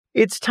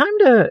It's time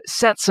to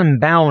set some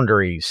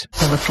boundaries.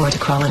 I look forward to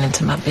crawling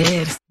into my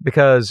bed.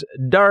 Because,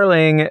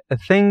 darling,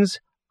 things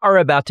are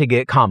about to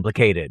get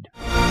complicated.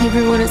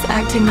 Everyone is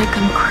acting like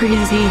I'm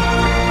crazy.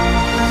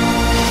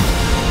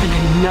 And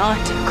I'm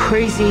not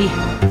crazy.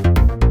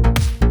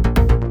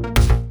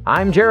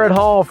 I'm Jared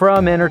Hall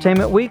from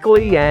Entertainment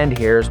Weekly, and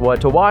here's what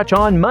to watch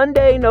on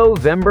Monday,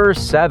 November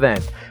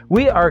 7th.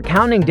 We are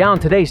counting down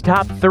today's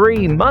top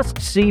 3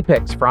 must-see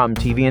picks from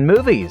TV and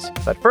movies.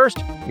 But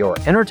first, your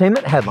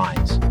entertainment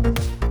headlines.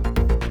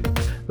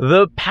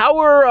 The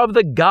power of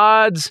the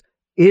gods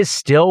is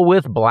still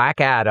with Black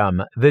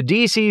Adam. The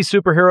DC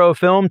superhero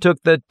film took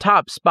the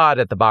top spot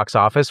at the box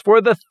office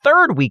for the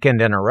 3rd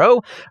weekend in a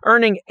row,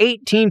 earning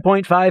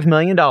 $18.5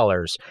 million.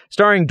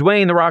 Starring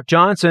Dwayne "The Rock"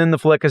 Johnson, the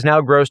flick has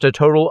now grossed a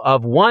total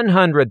of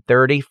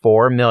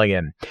 $134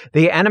 million.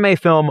 The anime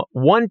film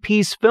One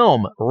Piece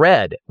Film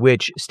Red,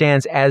 which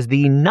stands as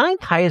the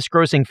 9th highest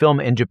grossing film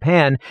in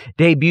Japan,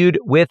 debuted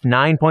with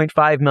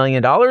 $9.5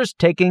 million,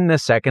 taking the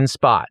 2nd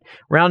spot.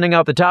 Rounding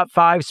out the top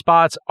 5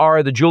 spots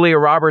are the Julia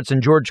Roberts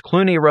and George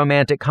Clooney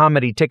romantic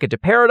comedy Ticket to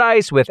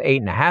Paradise with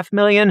 $8.5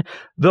 million,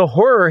 the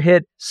horror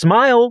hit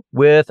Smile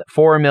with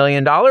 $4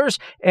 million,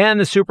 and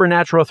the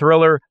supernatural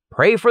thriller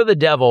Pray for the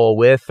Devil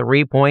with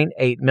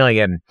 $3.8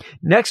 million.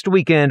 Next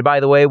weekend, by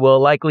the way, we'll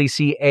likely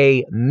see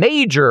a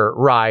major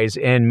rise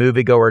in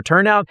moviegoer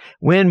turnout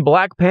when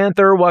Black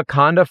Panther: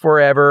 Wakanda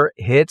Forever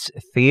hits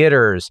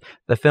theaters.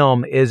 The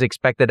film is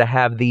expected to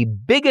have the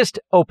biggest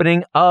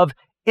opening of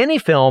any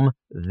film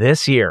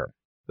this year.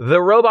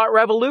 The Robot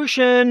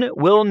Revolution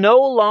will no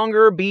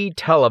longer be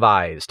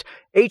televised.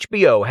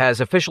 HBO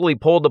has officially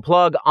pulled the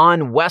plug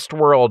on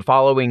Westworld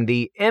following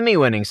the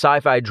Emmy-winning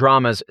sci-fi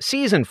drama's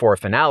Season 4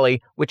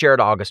 finale, which aired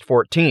August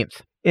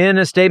 14th. In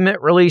a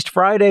statement released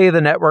Friday,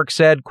 the network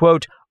said,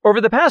 quote, "Over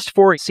the past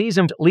 4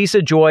 seasons,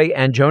 Lisa Joy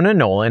and Jonah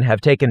Nolan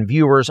have taken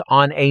viewers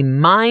on a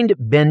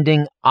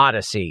mind-bending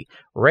odyssey,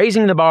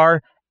 raising the bar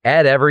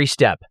at every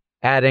step,"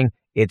 adding,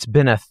 "It's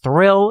been a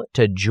thrill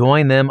to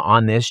join them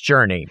on this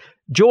journey."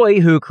 Joy,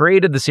 who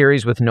created the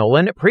series with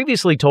Nolan,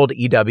 previously told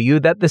EW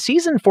that the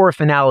Season 4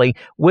 finale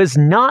was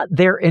not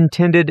their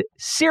intended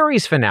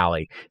series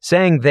finale,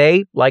 saying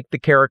they, like the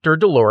character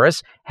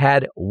Dolores,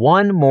 had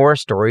one more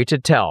story to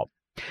tell.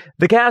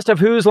 The cast of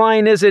Whose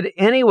Line Is It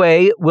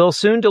Anyway will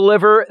soon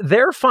deliver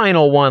their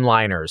final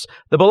one-liners.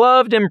 The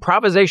beloved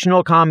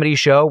improvisational comedy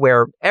show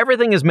where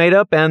everything is made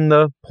up and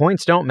the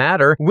points don't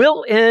matter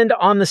will end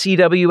on the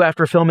CW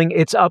after filming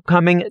its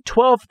upcoming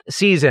 12th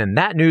season.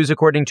 That news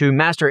according to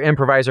master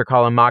improviser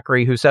Colin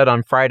Mockery, who said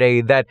on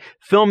Friday that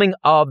filming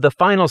of the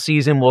final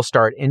season will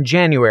start in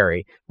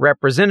January.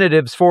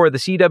 Representatives for the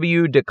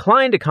CW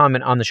declined to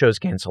comment on the show's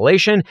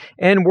cancellation,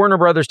 and Warner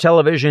Brothers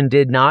Television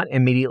did not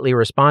immediately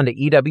respond to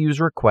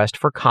EW's request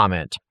for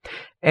comment.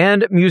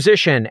 And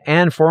musician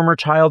and former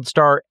child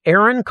star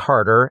Aaron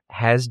Carter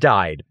has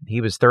died.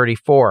 He was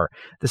 34.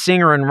 The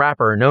singer and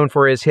rapper, known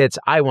for his hits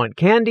I Want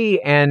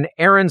Candy and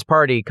Aaron's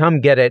Party,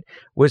 Come Get It,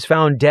 was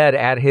found dead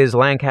at his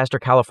Lancaster,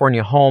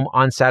 California home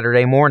on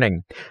Saturday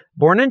morning.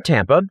 Born in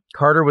Tampa,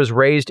 Carter was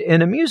raised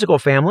in a musical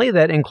family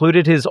that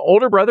included his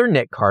older brother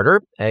Nick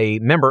Carter, a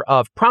member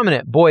of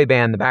prominent boy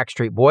band the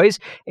Backstreet Boys,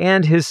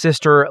 and his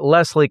sister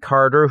Leslie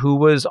Carter, who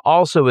was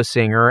also a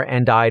singer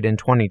and died in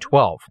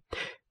 2012.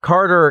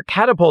 Carter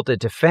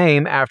catapulted to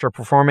fame after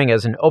performing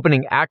as an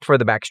opening act for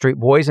the Backstreet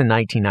Boys in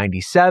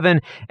 1997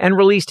 and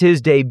released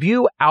his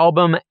debut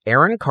album,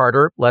 Aaron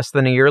Carter, less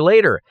than a year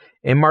later.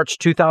 In March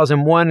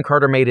 2001,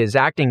 Carter made his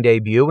acting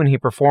debut when he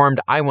performed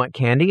I Want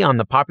Candy on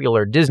the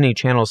popular Disney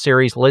Channel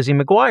series Lizzie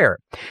McGuire.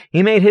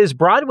 He made his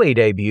Broadway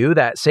debut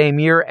that same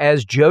year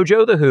as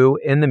JoJo the Who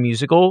in the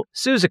musical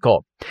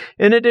Seussical.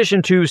 In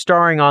addition to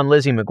starring on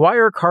Lizzie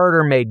McGuire,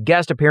 Carter made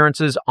guest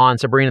appearances on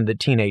Sabrina the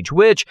Teenage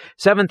Witch,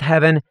 Seventh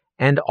Heaven,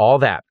 and All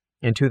That.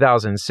 In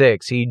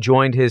 2006, he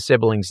joined his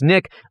siblings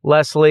Nick,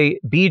 Leslie,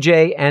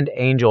 BJ, and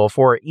Angel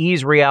for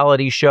E's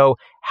reality show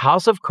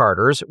House of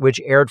Carters, which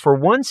aired for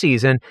 1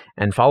 season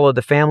and followed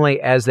the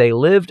family as they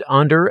lived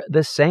under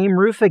the same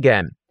roof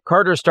again.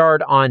 Carter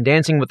starred on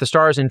Dancing with the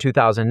Stars in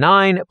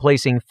 2009,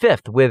 placing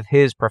 5th with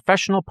his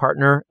professional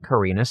partner,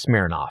 Karina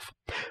Smirnoff.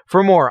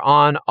 For more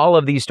on all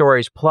of these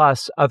stories,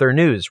 plus other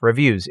news,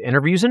 reviews,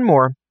 interviews, and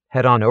more,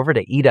 head on over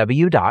to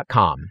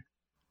EW.com.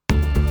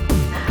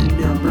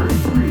 Number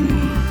 3.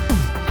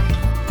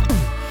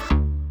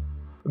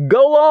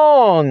 Go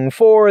long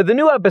for the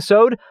new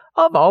episode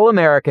of All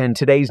American.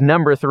 Today's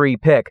number 3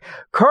 pick.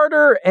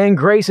 Carter and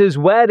Grace's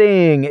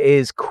wedding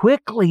is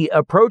quickly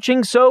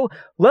approaching, so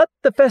let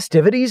the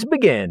festivities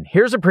begin.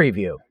 Here's a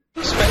preview.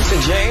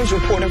 Spencer James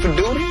reporting for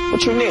duty?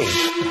 What you need?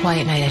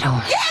 Quiet night at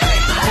home.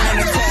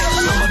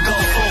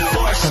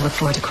 I look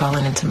forward to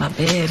crawling into my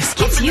bed.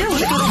 It's you.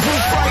 Is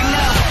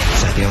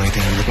that the only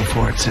thing you're looking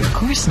forward to? Of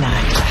course not.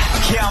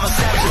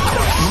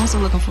 I'm also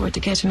looking forward to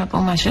catching up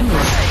on my show.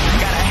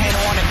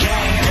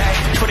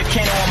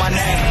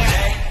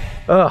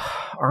 Ugh,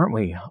 aren't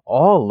we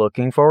all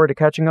looking forward to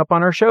catching up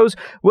on our shows?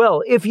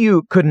 Well, if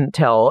you couldn't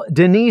tell,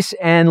 Denise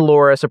and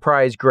Laura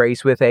surprise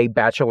Grace with a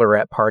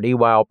bachelorette party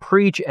while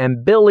Preach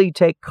and Billy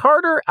take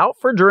Carter out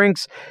for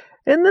drinks,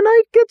 and the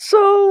night gets a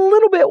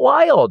little bit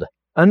wild.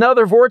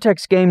 Another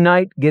Vortex game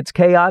night gets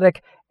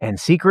chaotic, and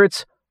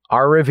secrets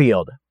are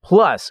revealed.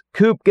 Plus,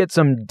 Coop gets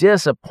some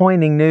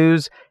disappointing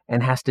news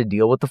and has to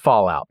deal with the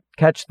fallout.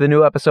 Catch the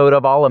new episode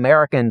of All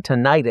American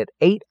tonight at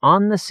 8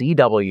 on the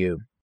CW.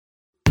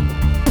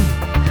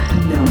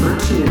 Number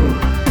 2.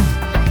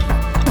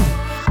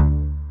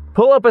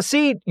 Pull up a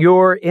seat.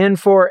 You're in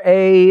for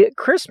a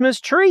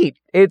Christmas treat.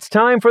 It's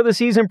time for the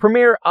season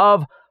premiere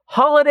of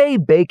Holiday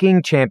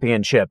Baking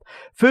Championship.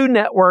 Food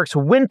Network's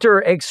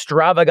winter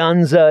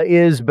extravaganza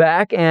is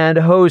back, and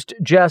host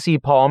Jesse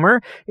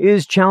Palmer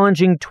is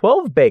challenging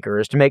 12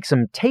 bakers to make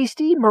some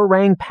tasty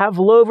meringue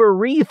pavlova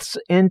wreaths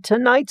in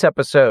tonight's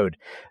episode.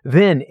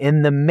 Then,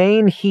 in the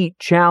main heat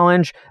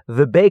challenge,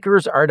 the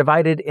bakers are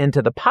divided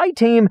into the pie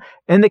team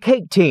and the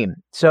cake team,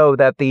 so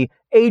that the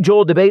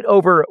age-old debate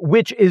over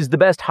which is the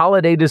best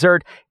holiday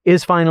dessert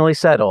is finally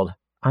settled.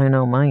 I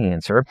know my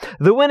answer.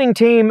 The winning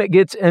team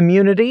gets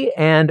immunity,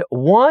 and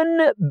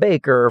one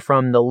baker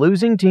from the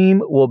losing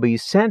team will be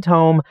sent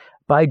home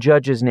by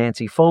judges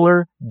Nancy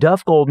Fuller,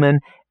 Duff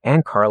Goldman,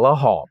 and Carla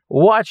Hall.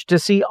 Watch to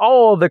see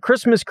all the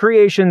Christmas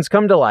creations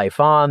come to life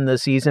on the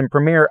season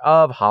premiere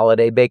of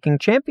Holiday Baking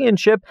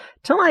Championship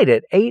tonight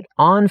at 8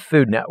 on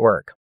Food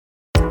Network.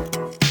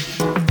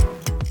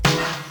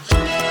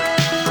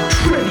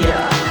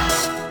 Trivia.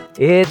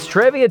 It's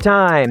trivia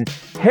time.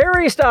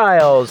 Harry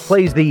Styles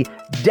plays the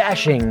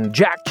dashing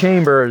Jack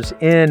Chambers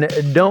in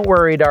Don't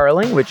Worry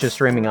Darling, which is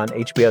streaming on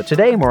HBO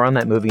today. More on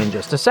that movie in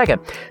just a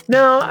second.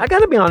 Now, I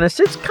gotta be honest,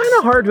 it's kind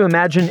of hard to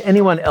imagine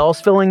anyone else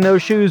filling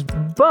those shoes,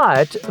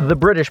 but the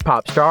British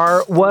pop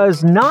star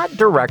was not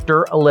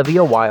director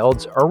Olivia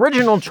Wilde's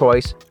original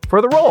choice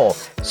for the role.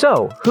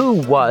 So,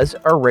 who was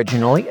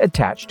originally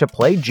attached to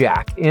play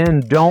Jack in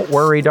Don't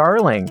Worry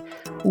Darling?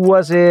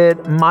 Was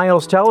it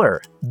Miles Teller,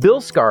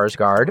 Bill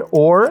Skarsgård,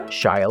 or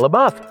Shia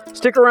LaBeouf?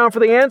 Stick around for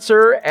the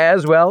answer,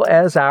 as well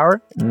as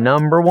our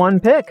number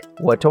one pick.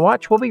 What to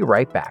Watch will be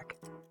right back.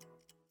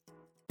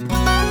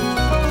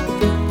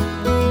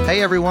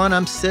 Hey everyone,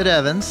 I'm Sid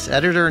Evans,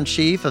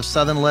 editor-in-chief of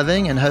Southern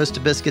Living and host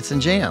of Biscuits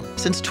and Jam.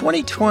 Since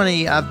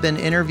 2020, I've been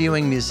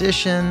interviewing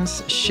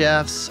musicians,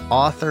 chefs,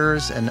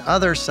 authors, and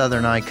other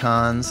Southern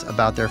icons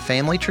about their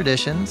family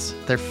traditions,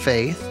 their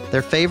faith,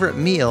 their favorite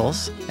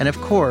meals, and of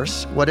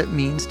course, what it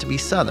means to be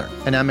Southern.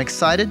 And I'm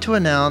excited to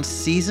announce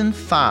Season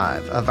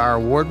 5 of our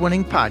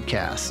award-winning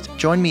podcast.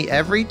 Join me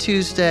every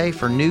Tuesday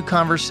for new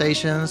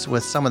conversations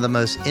with some of the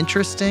most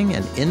interesting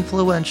and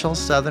influential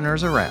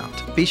Southerners around.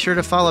 Be sure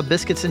to follow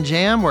Biscuits and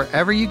Jam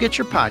wherever you get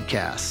your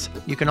podcasts.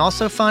 You can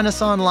also find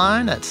us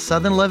online at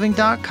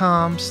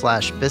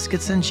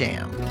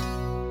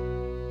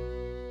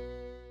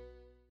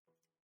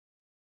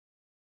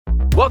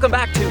southernliving.com/biscuitsandjam. Welcome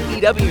back to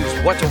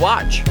EW's What to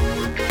Watch.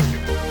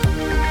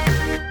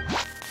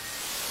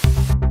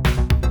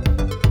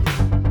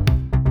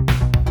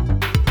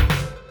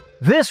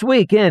 This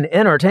week in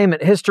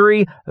entertainment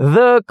history,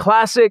 the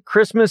classic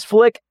Christmas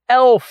flick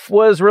Elf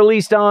was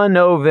released on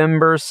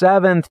November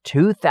 7th,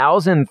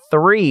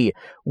 2003.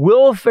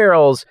 Will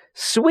Ferrell's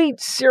sweet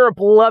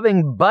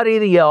syrup-loving Buddy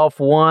the Elf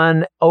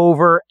won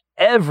over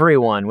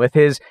everyone with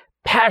his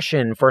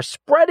passion for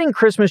spreading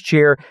Christmas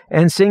cheer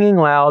and singing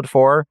loud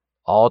for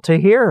all to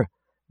hear.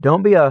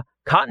 Don't be a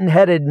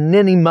cotton-headed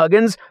ninny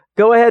muggins.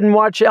 Go ahead and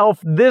watch Elf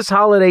this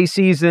holiday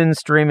season,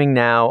 streaming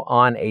now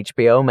on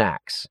HBO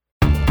Max.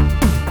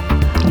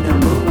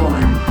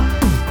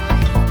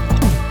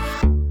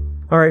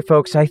 All right,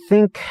 folks, I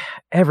think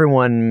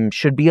everyone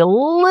should be a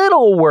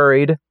little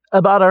worried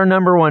about our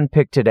number one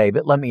pick today,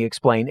 but let me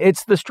explain.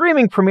 It's the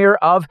streaming premiere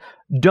of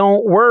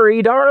Don't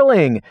Worry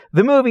Darling,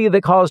 the movie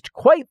that caused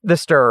quite the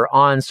stir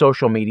on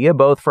social media,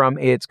 both from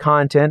its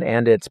content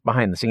and its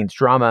behind-the-scenes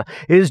drama,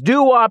 is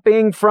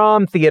doo-wopping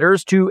from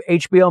theaters to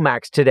HBO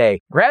Max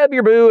today. Grab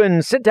your boo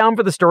and sit down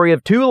for the story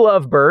of two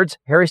lovebirds,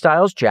 Harry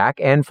Styles' Jack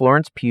and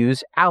Florence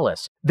Pugh's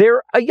Alice.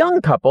 They're a young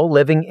couple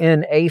living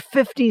in a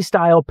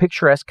 50s-style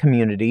picturesque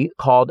community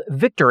called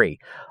Victory.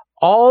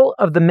 All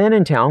of the men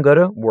in town go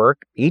to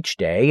work each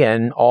day,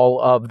 and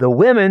all of the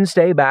women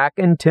stay back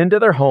and tend to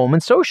their home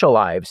and social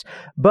lives.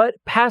 But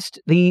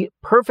past the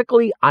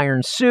perfectly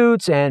ironed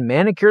suits and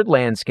manicured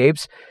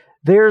landscapes,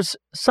 there's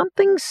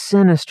something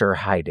sinister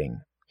hiding.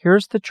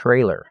 Here's the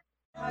trailer.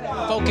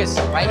 Focus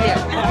right here.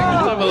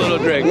 Have a little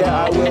drink.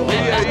 Yeah, I will.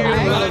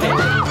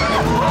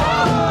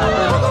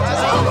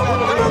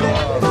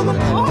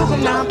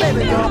 Now,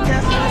 baby,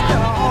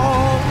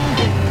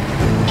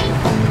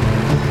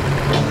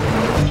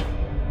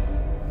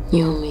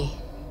 you and me.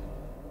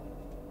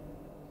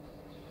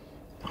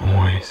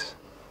 Always.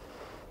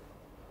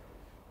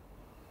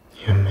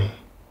 You and me.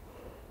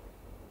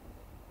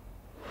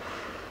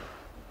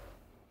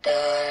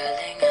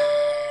 Darling,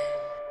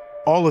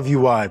 All of you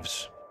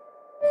wives,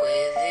 I'm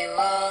with you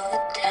all the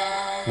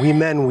time. we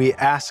men, we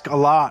ask a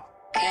lot.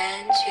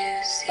 Can't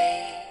you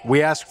see?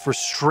 We ask for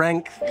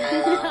strength,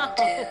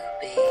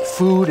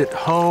 food at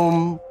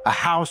home, a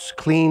house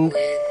cleaned,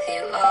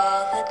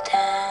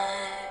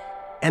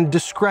 and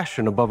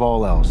discretion above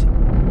all else.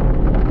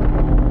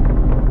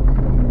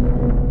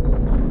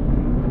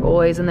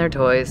 Boys and their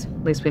toys.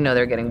 At least we know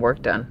they're getting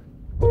work done.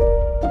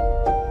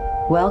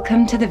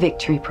 Welcome to the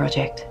Victory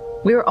Project.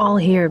 We're all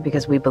here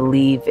because we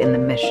believe in the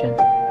mission.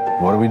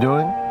 What are we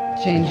doing?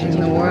 Changing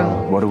the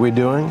world. What are we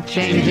doing?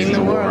 Changing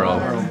the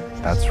world.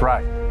 That's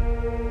right.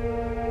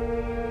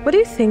 What do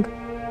you think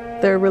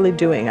they're really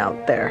doing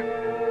out there?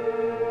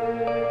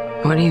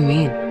 What do you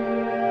mean?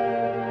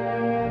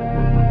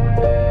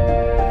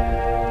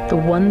 The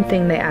one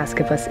thing they ask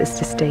of us is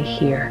to stay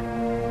here,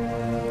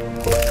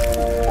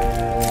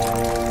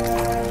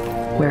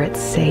 where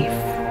it's safe.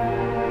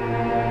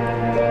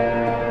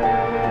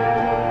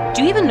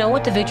 Do you even know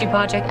what the Victory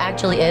Project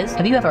actually is?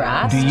 Have you ever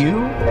asked? Do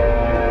you?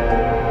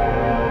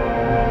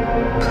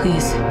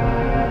 Please.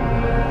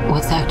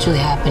 What's actually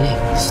happening?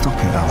 Stop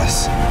it,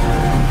 Alice.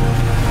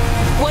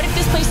 What if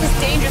this place is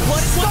dangerous?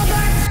 What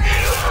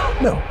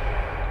if... No.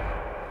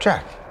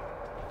 Jack,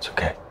 it's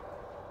okay.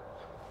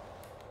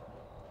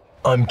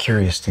 I'm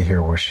curious to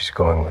hear where she's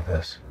going with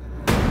this.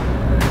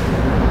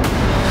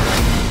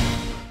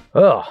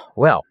 Oh,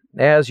 well,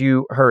 as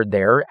you heard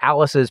there,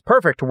 Alice's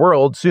perfect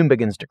world soon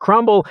begins to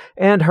crumble,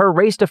 and her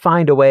race to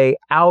find a way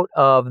out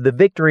of the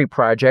Victory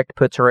Project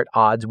puts her at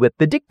odds with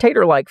the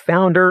dictator-like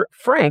founder,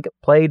 Frank,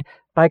 played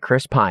by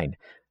Chris Pine.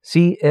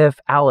 See if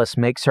Alice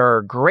makes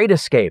her great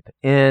escape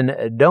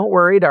in Don't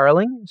Worry,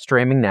 Darling,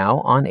 streaming now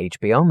on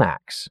HBO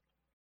Max.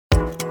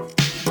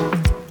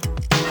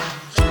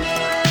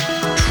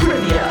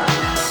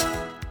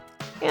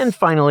 And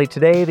finally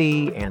today,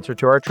 the answer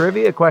to our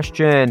trivia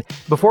question.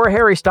 Before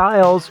Harry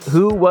Styles,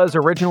 who was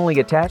originally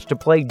attached to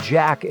play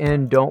Jack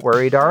in Don't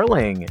Worry,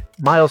 Darling?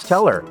 Miles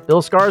Teller,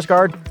 Bill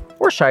Skarsgård,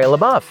 or Shia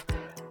LaBeouf?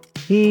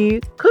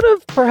 He could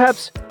have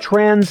perhaps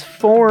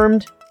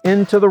transformed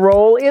into the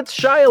role. It's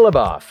Shia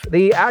LaBeouf.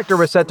 The actor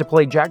was set to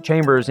play Jack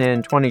Chambers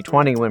in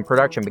 2020 when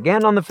production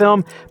began on the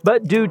film,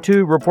 but due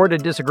to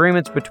reported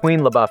disagreements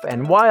between LaBeouf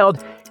and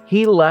Wilde,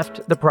 he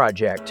left the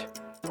project.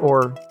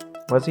 Or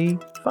was he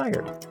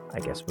fired? I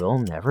guess we'll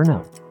never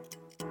know.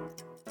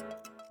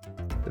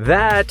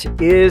 That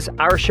is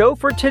our show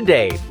for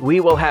today.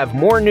 We will have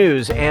more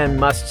news and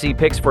must-see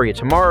picks for you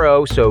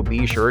tomorrow, so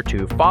be sure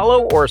to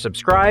follow or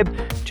subscribe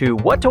to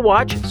What to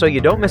Watch so you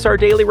don't miss our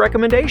daily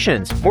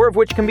recommendations, more of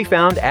which can be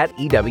found at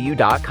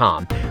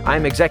EW.com.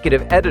 I'm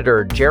Executive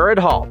Editor Jared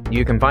Hall.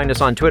 You can find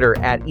us on Twitter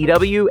at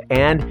EW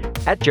and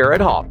at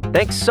Jared Hall.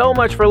 Thanks so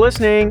much for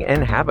listening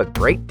and have a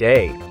great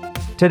day.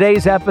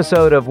 Today's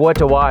episode of What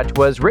to Watch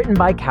was written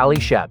by Callie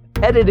Shep,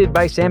 edited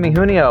by Sammy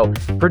Junio,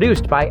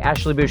 produced by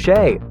Ashley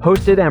Boucher,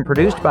 hosted and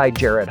produced by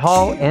Jared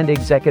Hall, and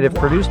executive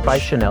produced by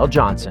Chanel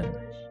Johnson.